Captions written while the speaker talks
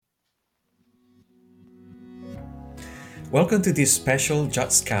Welcome to this special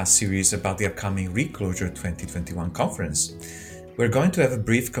Jutscast series about the upcoming Clojure 2021 conference. We're going to have a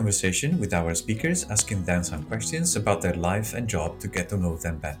brief conversation with our speakers, asking them some questions about their life and job to get to know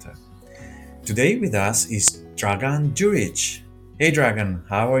them better. Today with us is Dragan Djuric. Hey Dragan,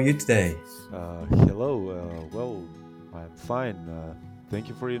 how are you today? Hello. I'm fine. Thank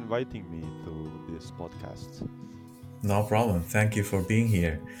you for inviting me to this podcast. No problem, thank you for being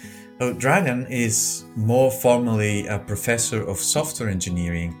here. Dragan is more formally a professor of software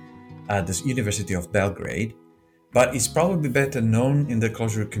engineering at the University of Belgrade, but is probably better known in the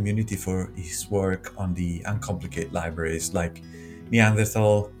Clojure community for his work on the uncomplicated libraries like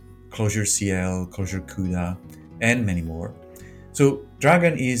Neanderthal, Clojure CL, Clojure CUDA, and many more. So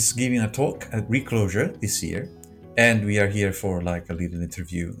Dragan is giving a talk at Reclosure this year, and we are here for like a little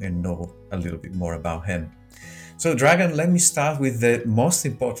interview and know a little bit more about him. So Dragan, let me start with the most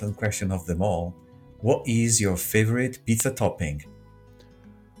important question of them all. What is your favorite pizza topping?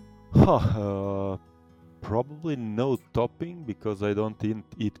 Huh, Probably no topping because I don't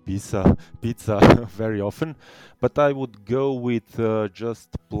eat pizza very often, but I would go with just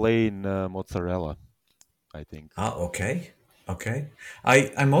plain mozzarella, I think. Ah, okay. Okay.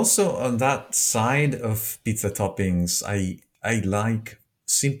 I'm also on that side of pizza toppings. I like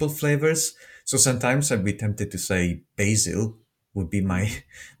simple flavors. So sometimes I'd be tempted to say basil would be my Mhm.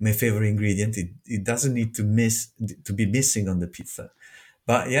 my favorite ingredient. It doesn't need to be missing on the pizza.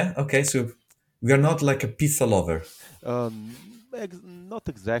 But yeah, okay, so we are not like a pizza lover. Not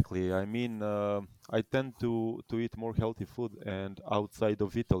exactly. I mean, I tend to eat more healthy food, and outside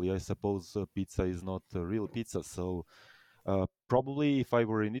of Italy, I suppose pizza is not real pizza. So probably, if I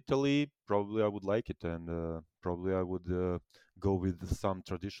were in Italy, probably I would like it, and probably I would go with some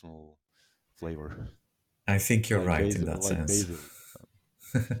traditional flavor, I think you're right in that like sense. basil.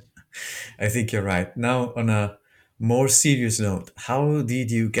 I think you're right. Now, on a more serious note, how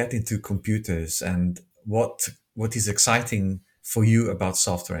did you get into computers and what is exciting for you about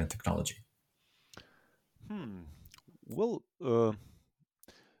software and technology? Hmm. Well,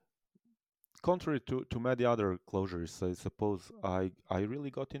 contrary to many other closures, I suppose I really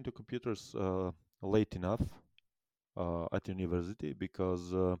got into computers late enough at university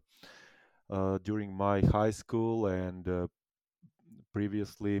because during my high school and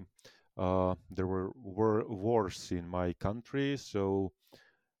previously there were wars in my country, so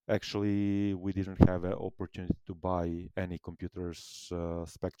actually we didn't have an opportunity to buy any computers,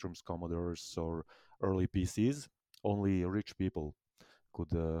 Spectrums, Commodores, or early PCs. Only rich people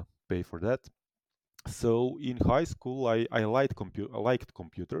could pay for that. So in high school, I liked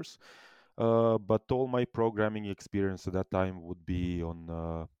computers, but all my programming experience at that time would be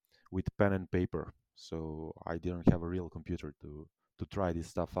on with pen and paper. So I didn't have a real computer to try this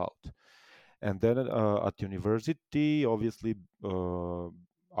stuff out. And then at university, obviously,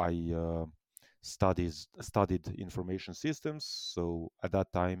 I studied information systems. So at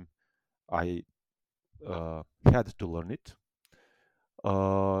that time, I had to learn it,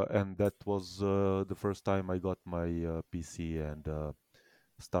 and that was the first time I got my PC and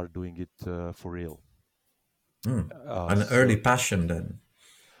start doing it for real. Hmm. An early So, passion then.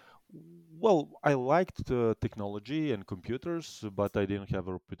 well, I liked technology and computers, but I didn't have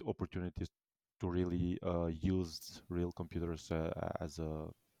opportunities to really use real computers as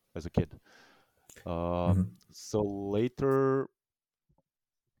a kid. Uh, Mhm. so later,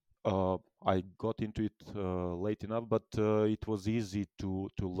 uh, I got into it late enough, but it was easy to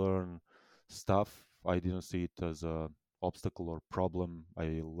learn stuff. I didn't see it as a obstacle or problem.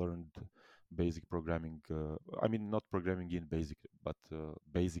 I learned basic programming. I mean, not programming in basic, but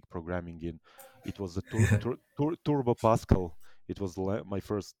basic programming in. It was a Turbo Pascal. It was my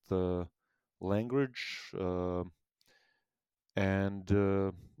first language. And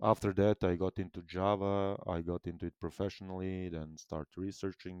after that, I got into Java. I got into it professionally, then start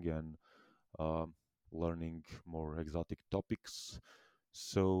researching and um, learning more exotic topics.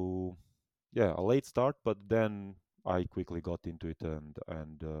 So yeah, a late start, but then I quickly got into it,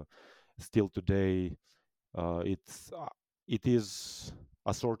 and still today, it is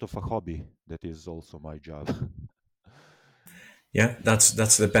a sort of a hobby that is also my job. Yeah,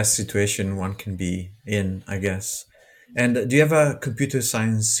 that's the best situation one can be in, I guess. And do you have a computer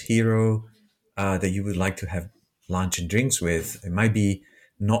science hero that you would like to have lunch and drinks with? It might be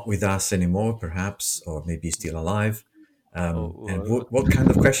not with us anymore, perhaps, or maybe still alive. And Oh, what kind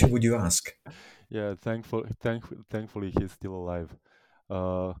of question would you ask? yeah, thankfully he's still alive.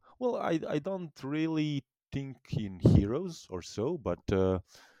 Well, I don't really think in heroes or so, but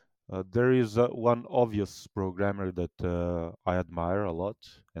there is one obvious programmer that I admire a lot,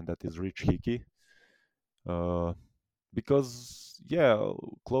 and that is Rich Hickey. Uh, because yeah,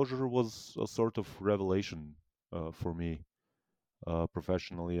 Clojure was a sort of revelation for me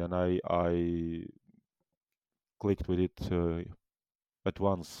professionally, and I clicked with it at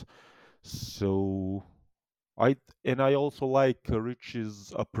once. So I also like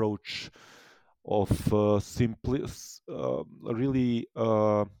Rich's approach of really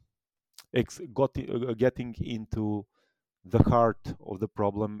getting into the heart of the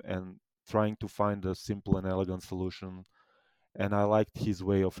problem and trying to find a simple and elegant solution. And I liked his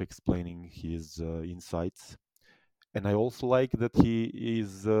way of explaining his insights. And I also like that he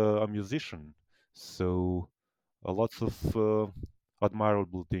is a musician. So lots of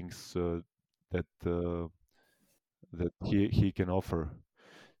admirable things that he can offer.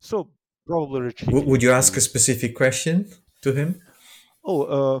 So probably Rich, Would you ask a he specific question to him?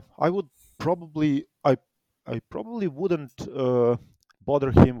 oh I would probably I probably wouldn't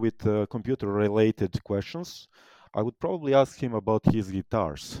bother him with computer related questions. I would probably ask him about his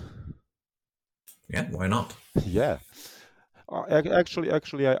guitars. Yeah, why not? Yeah.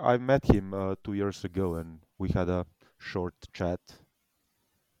 Actually, I met him 2 years ago, and we had a short chat.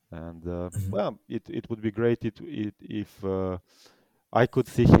 And well, it would be great if I could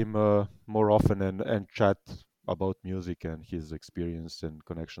see him more often and chat about music and his experience and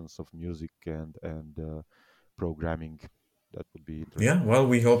connections of music and programming. That would be Yeah, interesting. well,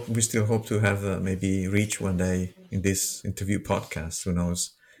 we still hope to have maybe reach one day in this interview podcast. Who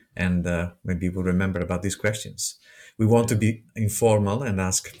knows? And maybe we'll remember about these questions. We want to Yeah. be informal and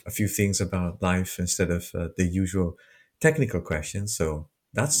ask a few things about life instead of the usual technical questions. So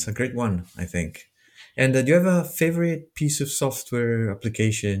that's a Mm. great one, I think. And do you have a favorite piece of software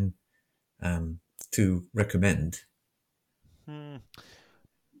application um, to recommend? Hmm.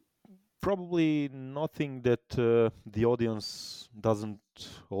 Probably nothing that the audience doesn't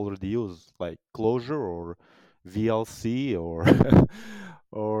already use, like Clojure or VLC or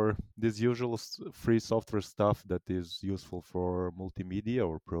or this usual free software stuff that is useful for multimedia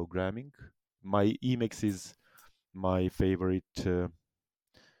or programming. My Emacs is my favorite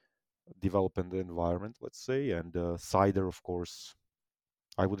development environment, let's say, and Cider, of course.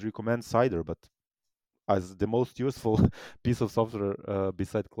 I would recommend Cider, but as the most useful piece of software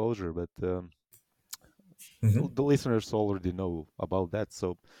beside Clojure, but Hmm. the listeners already know about that,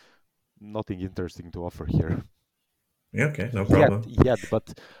 so nothing interesting to offer here Yeah, okay, no yet. problem. Yet,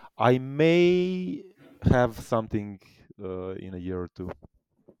 but I may have something in a year or two.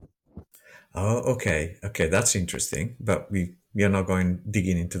 Oh, okay, okay, that's interesting. But we are not going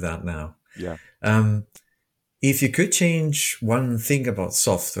digging into that now. Yeah. Um, if you could change one thing about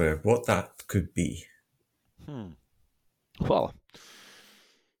software, what that could be? Hmm. Well,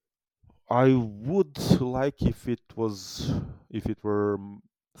 I would like if it were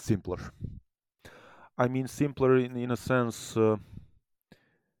simpler. I mean, simpler in a sense. A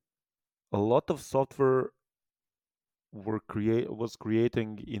lot of software was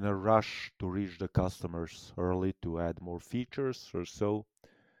creating in a rush to reach the customers early to add more features or so.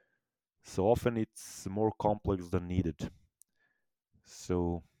 So often it's more complex than needed.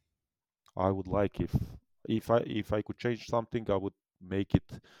 So I would like if I could change something, I would make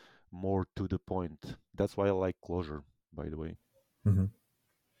it more to the point. That's why I like Clojure, by the way. Hmm.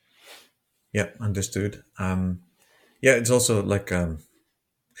 Yeah, understood. Yeah, it's also like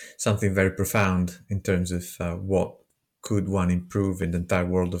something very profound in terms of what could one improve in the entire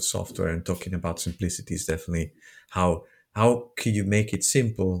world of software. And talking about simplicity is definitely how could you make it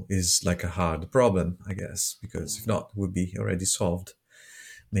simple is like a hard problem, I guess, because if Mhm. not, it would be already solved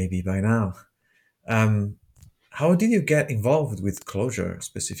maybe by now. Um, how did you get involved with Clojure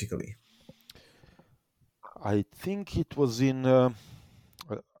specifically? I think it was uh,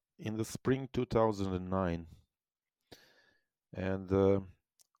 in the spring 2009, and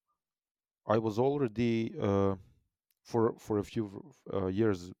I was already for a few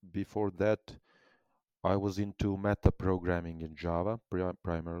years before that. I was into meta programming in Java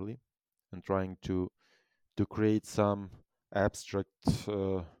primarily, and trying to create some abstract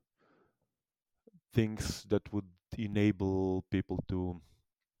things that would enable people to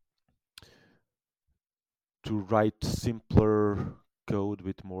write simpler code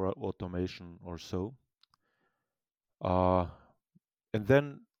with more automation or so. Uh, and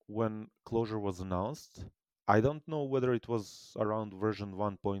then when Clojure was announced, I don't know whether it was around version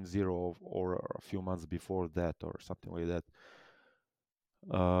 1.0 or a few months before that or something like that.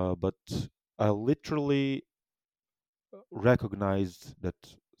 But I literally recognized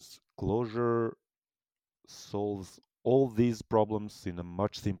that Clojure solves all these problems in a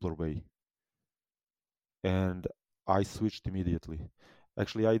much simpler way. And I switched immediately.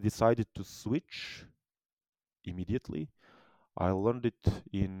 Actually, I decided to switch immediately. I learned it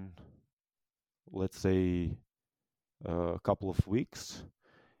in, let's say, a couple of weeks,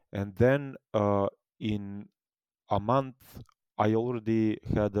 and then in a month I already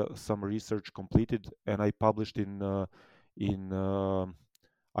had some research completed, and I published in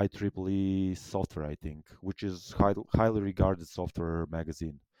IEEE Software, I think, which is highly regarded software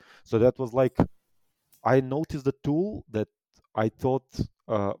magazine. So that was like, I noticed a tool that I thought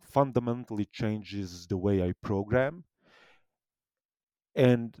fundamentally changes the way I program,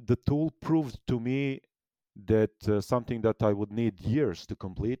 and the tool proved to me that something that I would need years to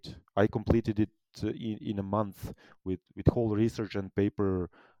complete, I completed it in a month with whole research and paper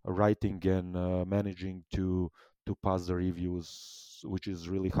writing, and managing to pass the reviews, which is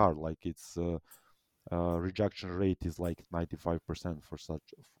really hard. Like, it's rejection rate is like 95% for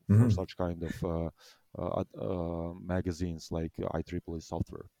Hmm. such kind of magazines like IEEE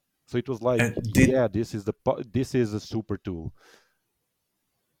software. So it was like, And yeah, this is a super tool.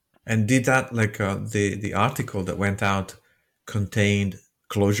 did that, like, the article that went out contained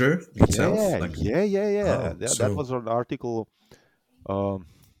Clojure itself? Yeah, Like, yeah, yeah, yeah. oh, That was an article. Um,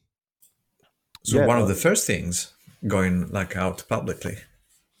 so yeah. one of the first things going like out publicly.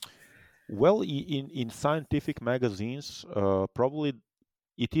 Well, in scientific magazines, probably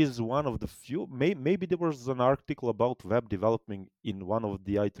it is one of the few. Maybe there was an article about web development in one of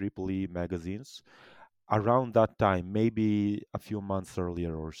the IEEE magazines around that time, maybe a few months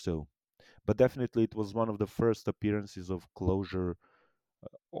earlier or so. But definitely, it was one of the first appearances of Clojure,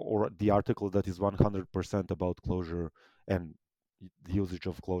 or the article that is 100% about Clojure and the usage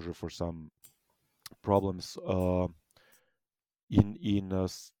of Clojure for some problems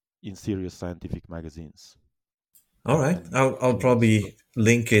in serious scientific magazines. All right, And I'll yeah, so probably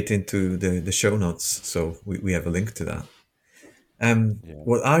link it into the show notes, so we have a link to that. yeah.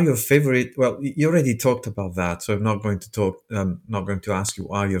 What are your favorite? Well, you already talked about that, so I'm not going to talk. Not going to ask you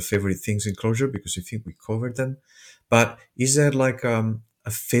what are your favorite things in Clojure, because I think we covered them. But is there like a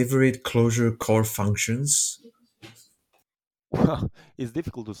favorite Clojure core functions? Well, it's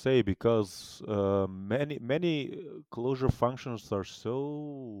difficult to say because many Clojure functions are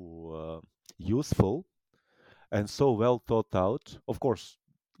so useful and so well thought out. Of course,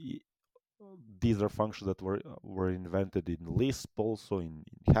 y- these are functions that were invented in Lisp, also in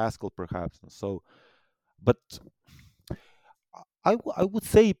Haskell, perhaps, and so. But I would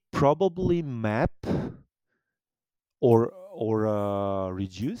say probably map or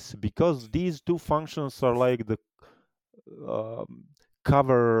reduce, because these two functions are like the um,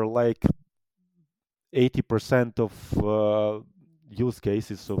 cover like 80% of use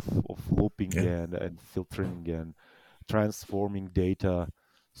cases of looping Yeah. and filtering and transforming data.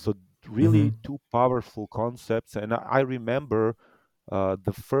 So really Hmm. two powerful concepts. And I remember uh,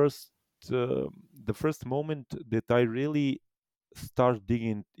 the first uh, the first moment that I really start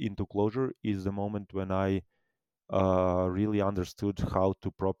digging into Clojure is the moment when I really understood how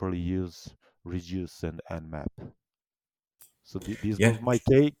to properly use reduce and map. So this Yeah. was my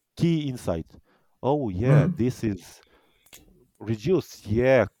key insight. Oh yeah, Hmm. this is reduce.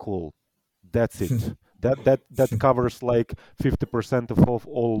 Yeah, cool. That's it. That covers like 50% of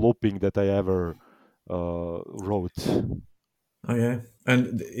all looping that I ever wrote. Oh yeah,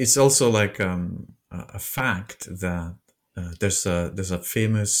 and it's also like a fact that there's a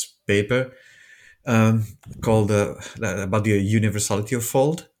famous paper um, called about the universality of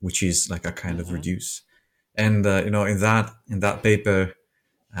fold, which is like a kind of Hmm. reduce. And in that paper,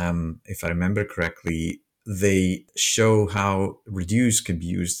 if I remember correctly, they show how reduce can be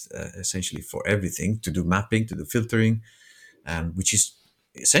used essentially for everything, to do mapping, to do filtering, which is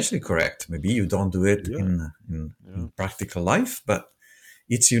essentially correct. Maybe you don't do it Yeah, in yeah. practical life, but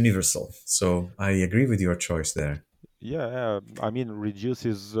it's universal. So I agree with your choice there. Yeah, I mean, reduce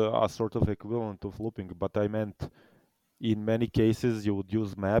is a sort of equivalent of looping, but I meant in many cases you would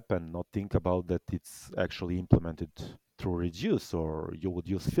use map and not think about that it's actually implemented through reduce, or you would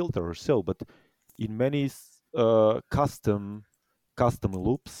use filter or so. But in many custom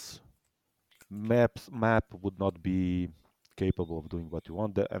loops, map would not be capable of doing what you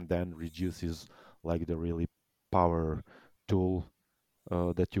want, and then reduce is like the really power tool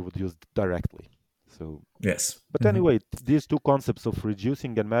that you would use directly. So, Yes. but Hmm. anyway, these two concepts of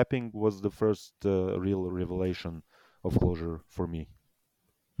reducing and mapping was the first real revelation of Clojure for me.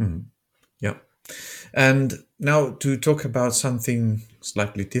 Yeah. And now to talk about something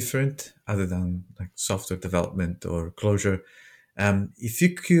slightly different, other than like software development or closure. If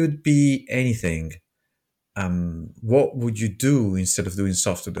you could be anything, what would you do instead of doing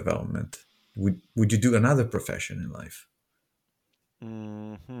software development? Would you do another profession in life?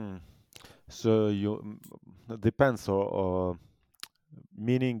 Hmm. So you, depends.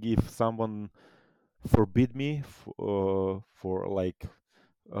 Meaning, if someone forbid me for like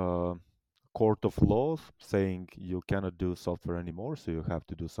uh, court of law saying you cannot do software anymore, so you have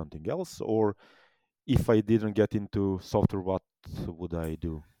to do something else, or if I didn't get into software, what would I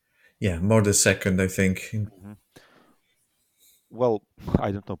do? Yeah, more the second, I think. Mhm. Well,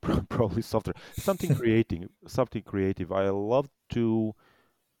 I don't know, probably software, something creating, something creative. I love to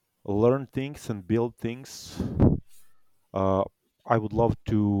learn things and build things. Uh, I would love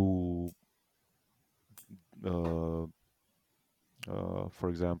to, uh, for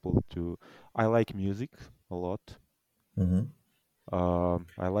example, to. I like music a lot. Hmm.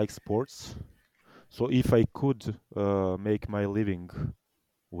 I like sports. So if I could make my living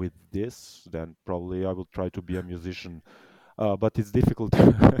with this, then probably I will try to be a musician. But it's difficult.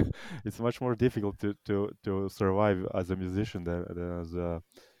 It's much more difficult to survive as a musician than as a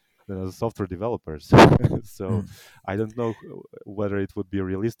software developer. So I don't know whether it would be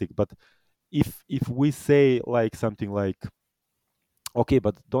realistic. But if we say like something like, okay,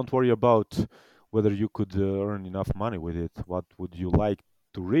 but don't worry about whether you could earn enough money with it. What would you like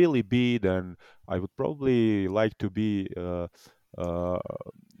to really be? Then I would probably like to be uh, a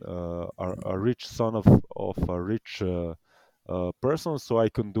rich son of a rich person, so I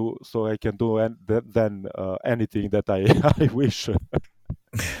can do then anything that I I wish,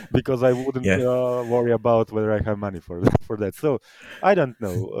 because I wouldn't Yeah, worry about whether I have money for for that. So I don't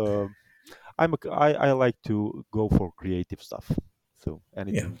know. I like to go for creative stuff. So yeah,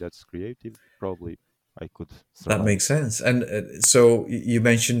 anything that's creative, probably I could that survive. makes sense. And so you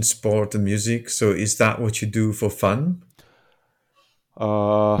mentioned sport and music. So is that what you do for fun?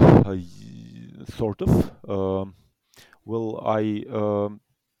 Sort of. Well, I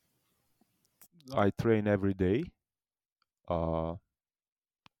train every day, uh,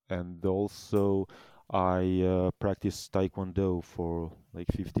 and also I practice Taekwondo for like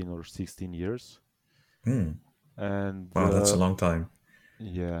 15 or 16 years, Hmm. and Wow, that's a long time.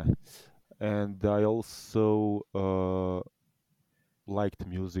 yeah, and I also liked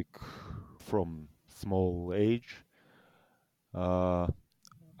music from small age. Uh,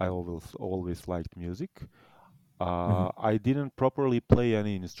 I always liked music. Hmm. I didn't properly play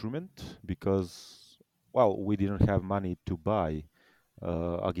any instrument because, well, we didn't have money to buy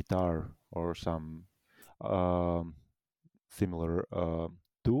a guitar or some um, similar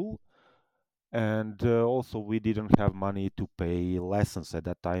tool. And also, we didn't have money to pay lessons at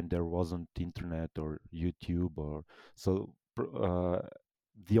that time. There wasn't internet or YouTube, or so.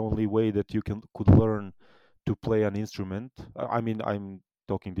 The only way that you can could learn to play an instrument. I mean, I'm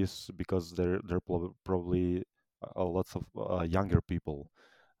talking this because there probably lots of younger people,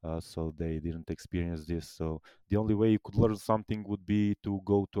 so they didn't experience this. So the only way you could learn something would be to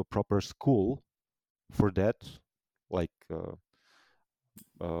go to a proper school for that, like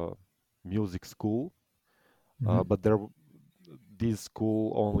uh, music school. Hmm. But this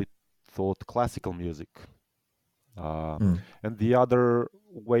school only taught classical music. Uh, Mm. and the other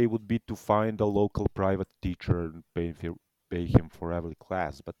way would be to find a local private teacher and pay him for every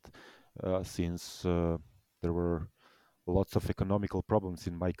class. But since there were lots of economical problems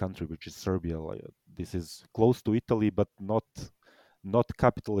in my country, which is Serbia, this is close to Italy, but not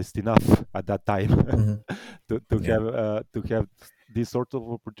capitalist enough at that time Hmm. Yeah. to have these sort of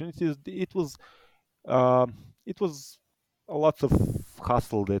opportunities. Um, it was a lot of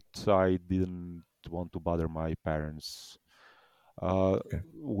hassle that I didn't want to bother my parents uh, Okay.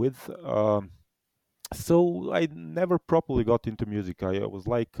 with. So I never properly got into music. I was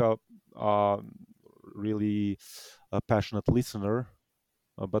like a really a passionate listener,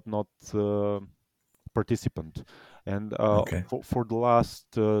 but not participant. And Okay. for the last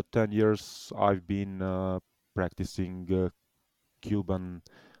 10 years, I've been practicing Cuban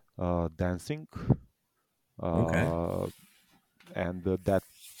dancing. Okay. Uh, and that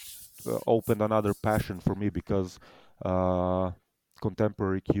opened another passion for me because uh,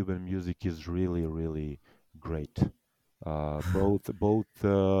 contemporary Cuban music is really, really great,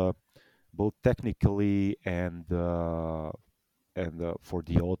 both technically and for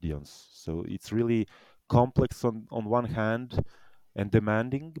the audience. So it's really complex on one hand and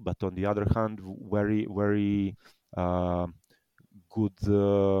demanding, but on the other hand, very, very uh, good,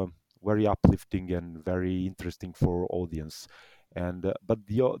 very uplifting and very interesting for audience. And but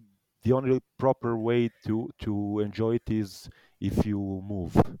the only proper way to enjoy it is if you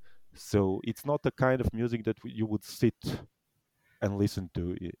move. So it's not a kind of music that you would sit and listen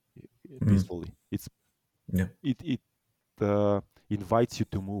to Mm. peacefully. Yeah. It invites you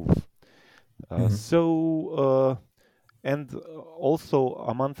to move. Uh, Hmm. so uh, and also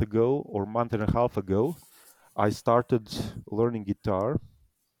a month ago or month and a half ago, I started learning guitar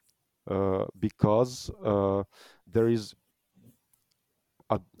because there is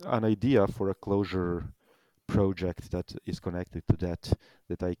an idea for a Clojure project that is connected to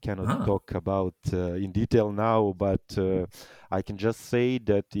that I cannot Ah, talk about in detail now, but I can just say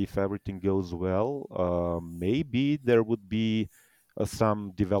that if everything goes well, maybe there would be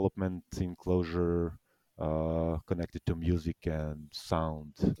some development in Clojure connected to music and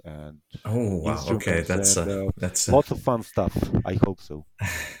sound and oh wow. Okay, instruments and that's lots of fun stuff. I hope so,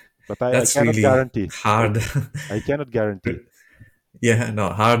 but I that's cannot really guarantee. hard. I cannot guarantee. Yeah, no,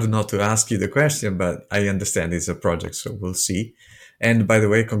 hard not to ask you the question, but I understand it's a project, so we'll see. And by the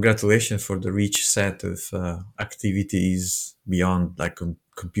way, congratulations for the rich set of activities beyond like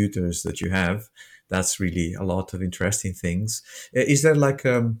computers that you have. That's really a lot of interesting things. Is there like,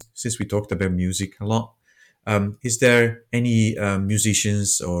 since we talked about music a lot, is there any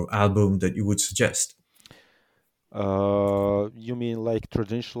musicians or album that you would suggest? You mean like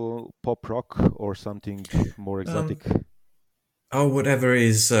traditional pop rock or something more exotic? Um, or whatever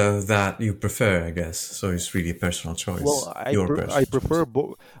is that you prefer, I guess. So it's really a personal Well, choice, I your I personal choice. prefer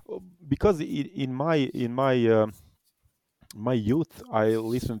because in my my youth I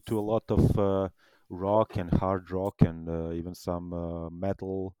listened to a lot of rock and hard rock and even some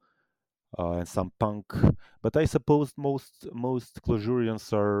metal and some punk. But I suppose most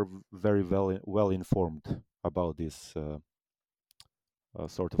Clojurians are very well informed about this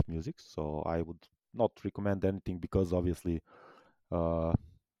sort of music. So I would not recommend anything because obviously uh,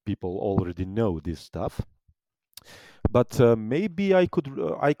 people already know this stuff. But maybe I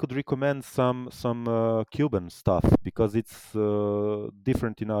could recommend some Cuban stuff because it's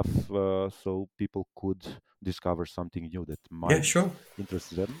different enough so people could discover something new that Yeah, might sure.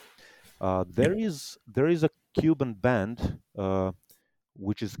 interest them. Yep. There is a Cuban band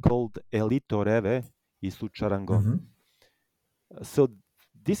which is called Elito Reve y su Charangon. Hmm. So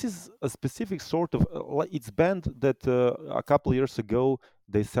this is a specific sort of it's band that a couple years ago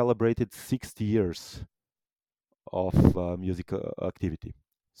they celebrated 60 years of music activity.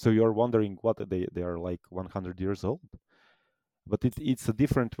 So you're wondering what they are like 100 years old, but it's a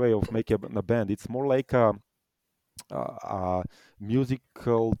different way of making a band. It's more like a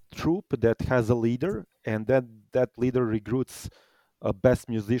musical troupe that has a leader, and then that leader recruits best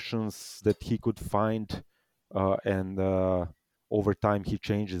musicians that he could find, and over time he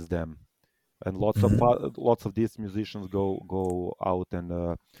changes them. And lots of these musicians go out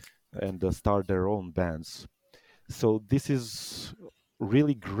and start their own bands. So this is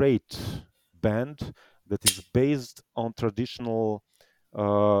really great band that is based on traditional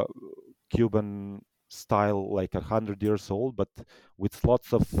uh, Cuban style, like 100 years old, but with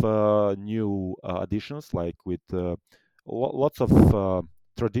lots of new additions, like with lots of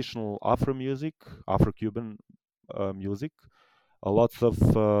traditional Afro music, Afro Cuban music, lots of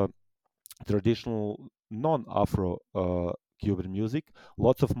traditional non-Afro Cuban music,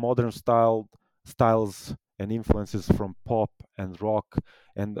 lots of modern styles and influences from pop and rock,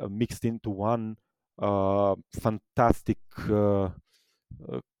 and mixed into one fantastic uh,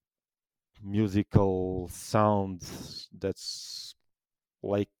 musical sound that's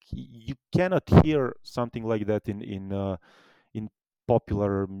like you cannot hear something like that in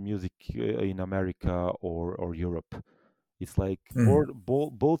popular music in America or Europe. It's like Mm.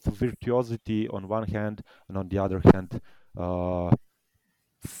 both virtuosity on one hand and on the other hand, uh,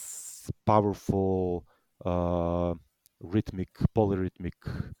 powerful, uh, rhythmic,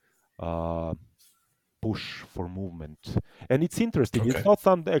 polyrhythmic uh, push for movement. And it's interesting. It's Okay. not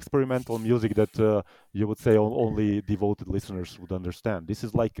some experimental music that you would say only devoted listeners would understand. This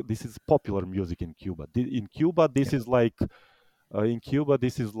is popular music in Cuba. In Cuba, Yeah. this is like I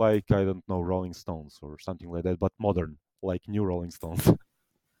don't know Rolling Stones or something like that, but modern, like new Rolling Stones.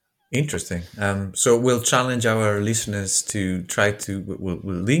 Interesting. So we'll challenge our listeners to try to, we'll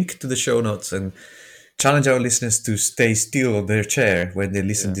link to the show notes and challenge our listeners to stay still on their chair when they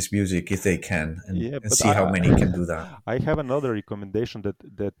listen Yeah. to this music if they can, Yeah, and but see how many can do that. I have another recommendation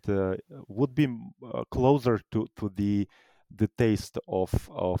that would be closer to the taste of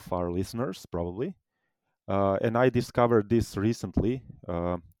our listeners probably. And I discovered this recently.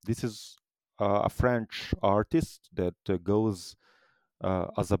 This is a French artist that goes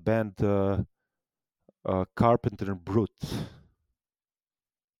as a band Carpenter Brut,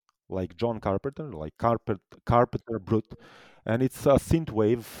 like John Carpenter, like Carpenter Brut, and it's a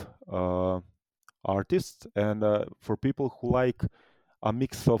synthwave artist. And for people who like a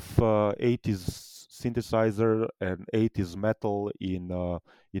mix of 80s synthesizer and 80s metal in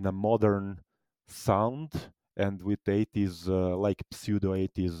a modern sound and with 80s like pseudo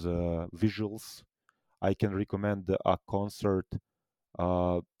 80s visuals. I can recommend a concert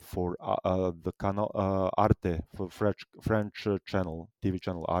for the canal Arte, for French channel, TV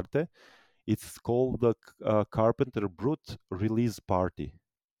channel Arte. It's called the Carpenter Brut Release Party.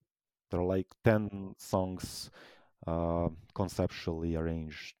 There are like 10 songs conceptually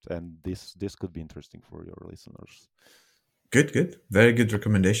arranged, and this could be interesting for your listeners. Good, good. Very good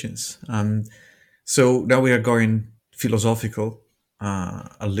recommendations. So now we are going philosophical,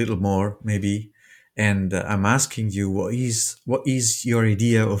 a little more maybe, and I'm asking you, what is your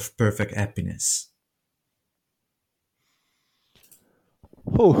idea of perfect happiness?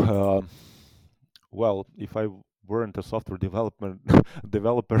 Oh, well, if I weren't a software development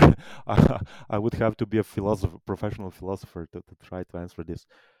developer, I would have to be a philosopher, professional philosopher, to try to answer this.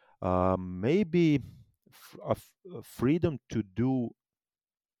 Maybe a freedom to do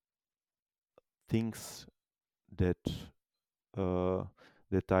things that uh,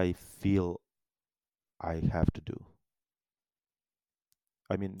 that I feel I have to do.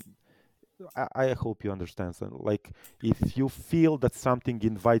 I mean, I hope you understand. So, like, if you feel that something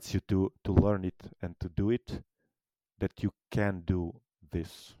invites you to learn it and to do it, that you can do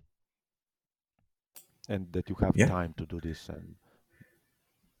this, and that you have Yeah. time to do this. And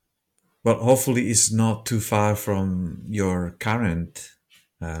Well, hopefully it's not too far from your current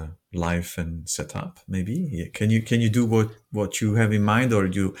life and setup. Maybe. Yeah. Can you do what you have in mind, or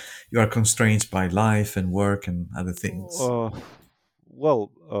you are constrained by life and work and other things? uh,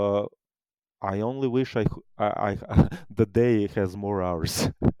 well, I only wish the day has more hours,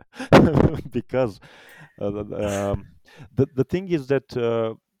 because the thing is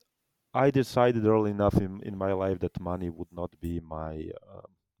that I decided early enough in my life that money would not be my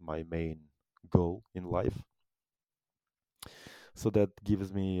main goal in life. So that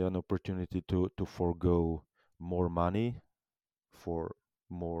gives me an opportunity to forego more money for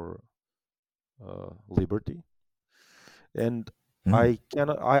more liberty. And Mm.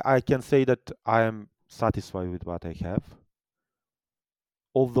 I can say that I am satisfied with what I have,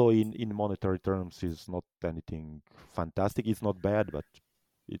 although in monetary terms is not anything fantastic. It's not bad, but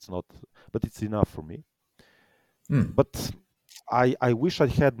it's not, but it's enough for me. Mm. But I wish I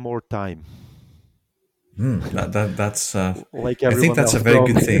had more time, That's. like I think everyone that's a else very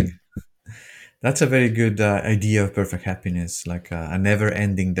good probably. thing. That's a very good idea of perfect happiness, like a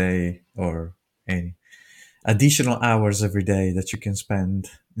never-ending day or any additional hours every day that you can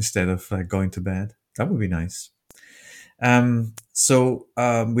spend instead of going to bed. That would be nice. So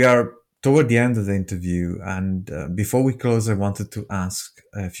we are toward the end of the interview, and before we close, I wanted to ask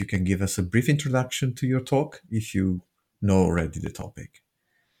if you can give us a brief introduction to your talk, if you know already the topic.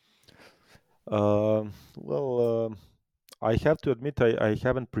 Well, I have to admit I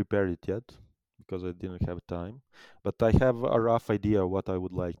haven't prepared it yet because I didn't have time, but I have a rough idea what I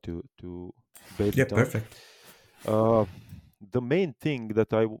would like to base Yeah, it on. perfect. Uh, the main thing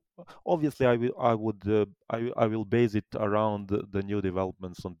that obviously I will base it around the new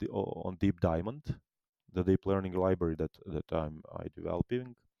developments on Deep Diamond, the deep learning library that I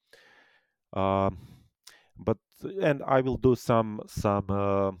developing. Um, but and I will do some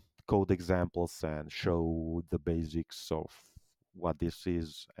code examples and show the basics of what this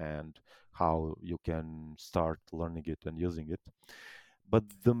is and how you can start learning it and using it. But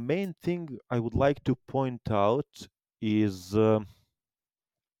the main thing I would like to point out is how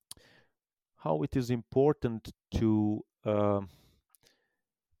it is important to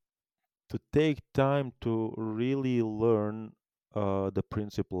take time to really learn the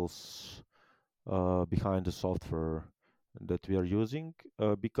principles behind the software that we are using,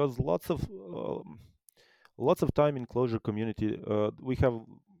 because lots of time in Clojure community we have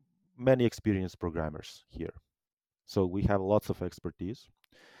many experienced programmers here, so we have lots of expertise.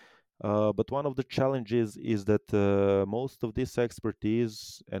 But one of the challenges is that most of this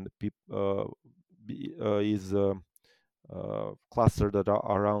expertise and is clustered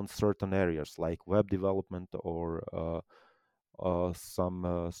around certain areas like web development or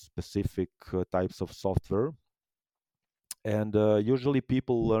some specific types of software. And usually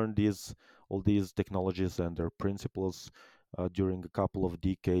people learn these all these technologies and their principles during a couple of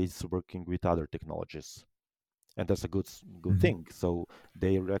decades working with other technologies, and that's a good Mhm. thing. So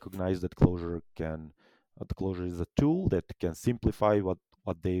they recognize that the Clojure is a tool that can simplify what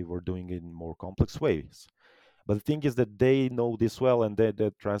they were doing in more complex ways. But the thing is that they know this well and they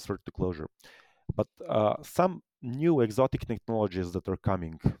transfer to Clojure. But some new exotic technologies that are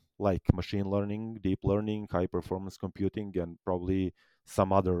coming, like machine learning, deep learning, high performance computing, and probably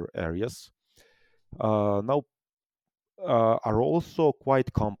some other areas, now are also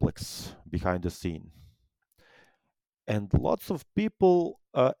quite complex behind the scene. And lots of people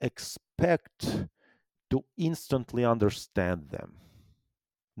expect to instantly understand them,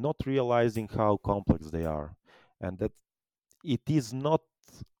 not realizing how complex they are, and that it is not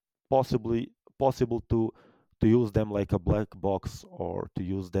possibly possible to use them like a black box or to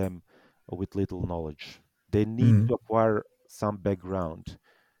use them with little knowledge. They need Mm. to acquire some background.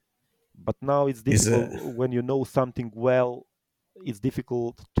 But now it's Is difficult when you know something well. It's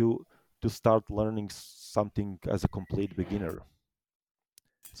difficult to start learning something as a complete beginner.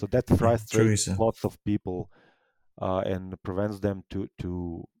 So that yeah, true. frustrates lots of people and prevents them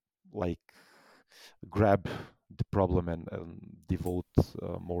to like grab the problem and devote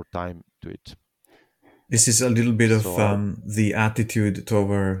more time to it. This is a little bit of So the attitude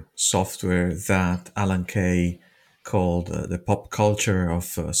toward software that Alan Kay called the pop culture of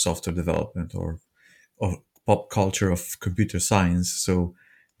software development, or pop culture of computer science. So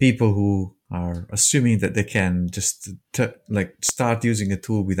people who are assuming that they can just like start using a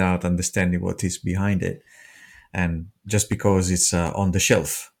tool without understanding what is behind it, and just because it's on the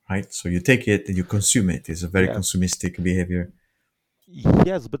shelf, right? So you take it and you consume it. It's a very yeah, consumistic behavior.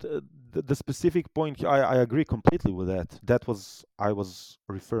 yes, but the specific point, I agree completely with that. That was I was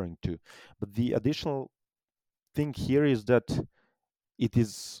referring to. But the additional thing here is that it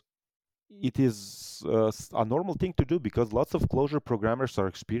is a normal thing to do because lots of Clojure programmers are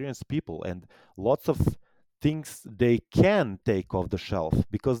experienced people, and lots of things they can take off the shelf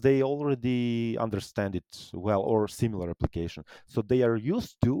because they already understand it well, or similar application. So they are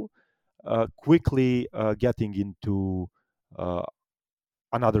used to quickly getting into uh,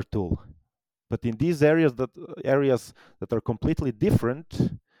 another tool. But in these areas that are completely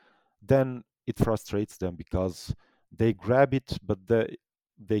different, then it frustrates them because they grab it, but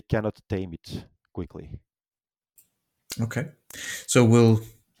they cannot tame it quickly. Okay, so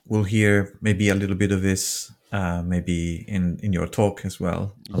we'll hear maybe a little bit of this, maybe in your talk as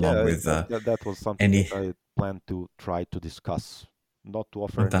well, along Yeah, with that was something that any. I plan to try to discuss, not to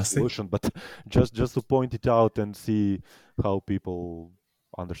offer any Fantastic. solution, but just to point it out and see how people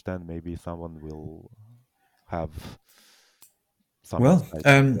understand. Maybe someone will have some Well,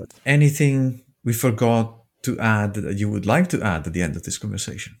 insights into that. anything we forgot to add that you would like to add at the end of this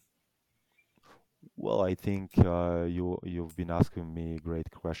conversation? Well, I think you've been asking me great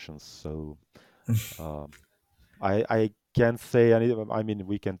questions, so uh, I can't say any. I mean,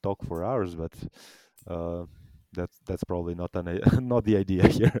 we can talk for hours, but uh, that's probably not not the idea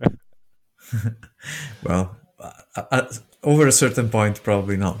here. Well, over a certain point,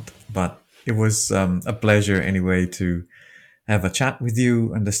 probably not. But it was a pleasure anyway to have a chat with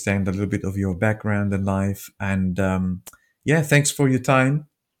you, understand a little bit of your background and life, and yeah, thanks for your time.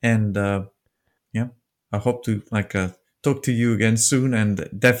 And yeah, I hope to talk to you again soon, and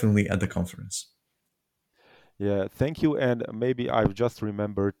definitely at the conference. Yeah, thank you. And maybe I've just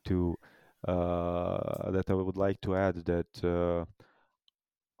remembered to that I would like to add that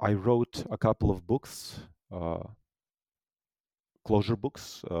I wrote a couple of books, Clojure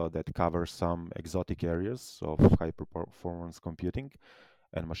books, that cover some exotic areas of high performance computing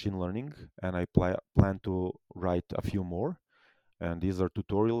and machine learning, and I plan to write a few more. And these are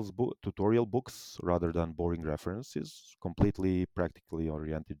tutorial books rather than boring references, completely practically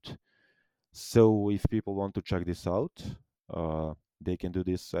oriented. So if people want to check this out, they can do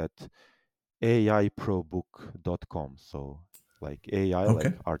this at aiprobook.com. So like AI, like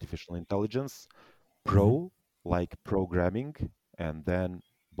Okay. artificial intelligence, Hmm. pro, like programming, and then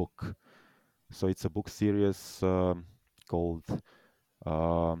book. So it's a book series called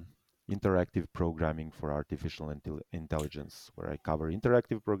um, Interactive Programming for Artificial Intelligence, where I cover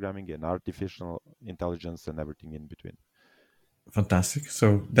interactive programming and artificial intelligence and everything in between. Fantastic.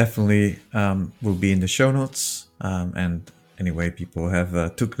 So definitely will be in the show notes. And anyway, people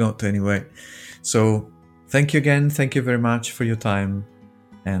have took note anyway. So thank you again. Thank you very much for your time,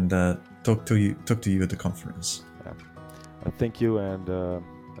 and talk to you at the conference. Yeah. Thank you, and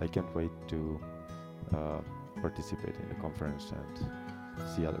I can't wait to uh, participate in the conference and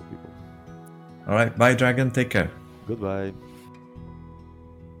see other people. All right. Bye, Dragon. Take care. Goodbye.